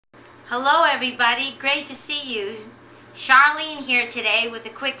Hello everybody, great to see you. Charlene here today with a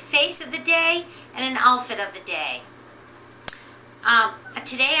quick face of the day and an outfit of the day.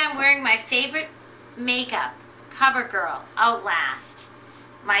 Today I'm wearing my favorite makeup, CoverGirl Outlast.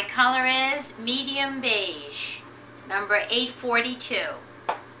 My color is medium beige, number 842.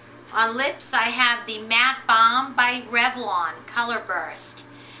 On lips I have the Matte Balm by Revlon Color Burst.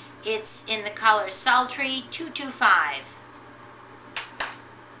 It's in the color Sultry 225.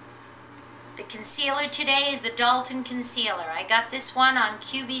 The concealer today is the Dalton Concealer. I got this one on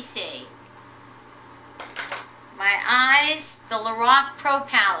QVC. My eyes, the Lorac Pro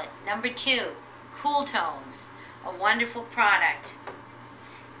Palette, number 2, Cool Tones, a wonderful product.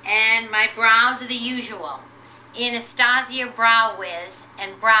 And my brows are the usual, Anastasia Brow Wiz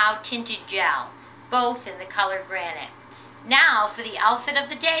and Brow Tinted Gel, both in the color Granite. Now for the outfit of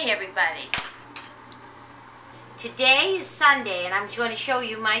the day, everybody. Today is Sunday, and I'm going to show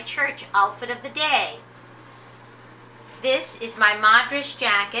you my church outfit of the day. This is my Madras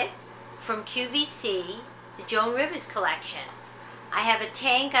jacket from QVC, the Joan Rivers collection. I have a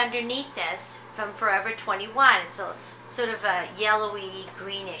tank underneath this from Forever 21. It's a sort of a yellowy,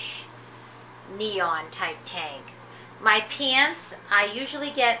 greenish, neon type tank. My pants, I usually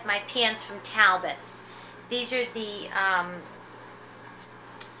get my pants from Talbot's. These are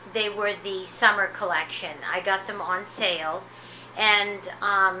they were the summer collection. I got them on sale, and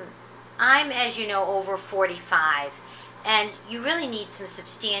I'm, as you know, over 45, and you really need some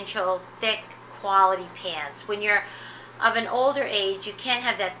substantial, thick, quality pants. When you're of an older age, you can't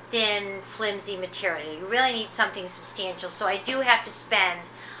have that thin, flimsy material. You really need something substantial, so I do have to spend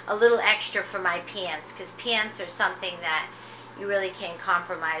a little extra for my pants, because pants are something that you really can't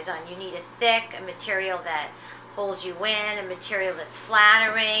compromise on. You need a thick, a material that holds you in, a material that's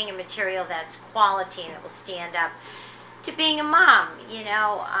flattering, a material that's quality and that will stand up to being a mom, you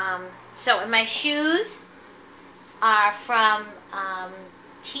know. And my shoes are from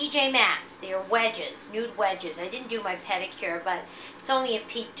TJ Maxx. They are wedges, nude wedges. I didn't do my pedicure, but it's only a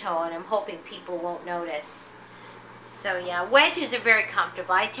peep toe, and I'm hoping people won't notice. So yeah, wedges are very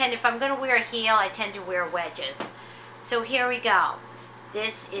comfortable. If I'm going to wear a heel, I tend to wear wedges. So here we go.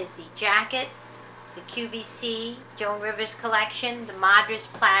 This is the jacket, the QVC Joan Rivers collection, the Madras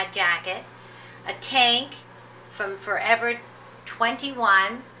plaid jacket, a tank from Forever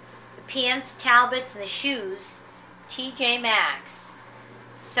 21, the pants, Talbot's, and the shoes, TJ Maxx.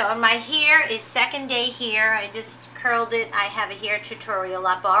 So my hair is second day hair. I just curled it. I have a hair tutorial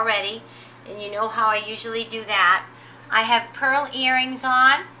up already, and you know how I usually do that. I have pearl earrings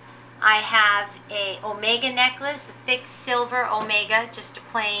on. I have a Omega necklace, a thick silver Omega, just a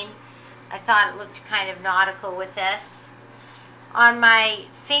plain. I thought it looked kind of nautical with this. On my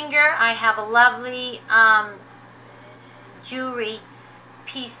finger, I have a lovely jewelry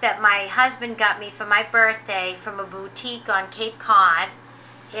piece that my husband got me for my birthday from a boutique on Cape Cod.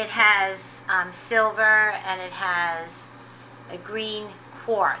 It has silver, and it has a green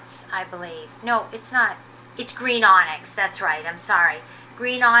quartz, I believe. No, it's not. It's green onyx. That's right. I'm sorry.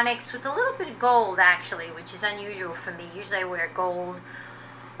 Green onyx with a little bit of gold, actually, which is unusual for me. Usually I wear gold.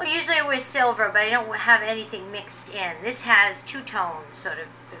 Well, usually I wear silver, but I don't have anything mixed in. This has two-tone sort of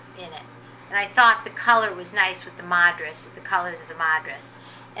in it. And I thought the color was nice with the Madras, with the colors of the Madras.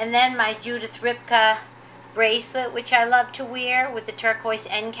 And then my Judith Ripka bracelet, which I love to wear with the turquoise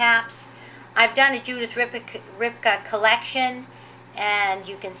end caps. I've done a Judith Ripka collection, and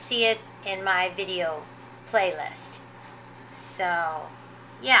you can see it in my video playlist. So,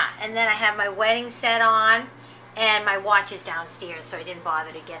 yeah, and then I have my wedding set on, and my watch is downstairs, so I didn't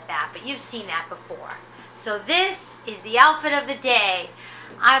bother to get that, but you've seen that before. So this is the outfit of the day.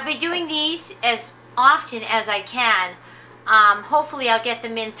 I'll be doing these as often as I can. Hopefully I'll get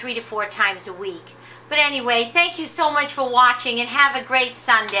them in 3 to 4 times a week. But anyway, thank you so much for watching, and have a great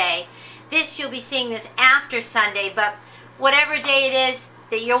Sunday. You'll be seeing this after Sunday, but whatever day it is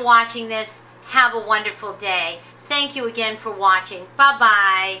that you're watching this, have a wonderful day. Thank you again for watching.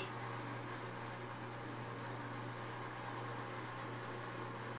 Bye-bye.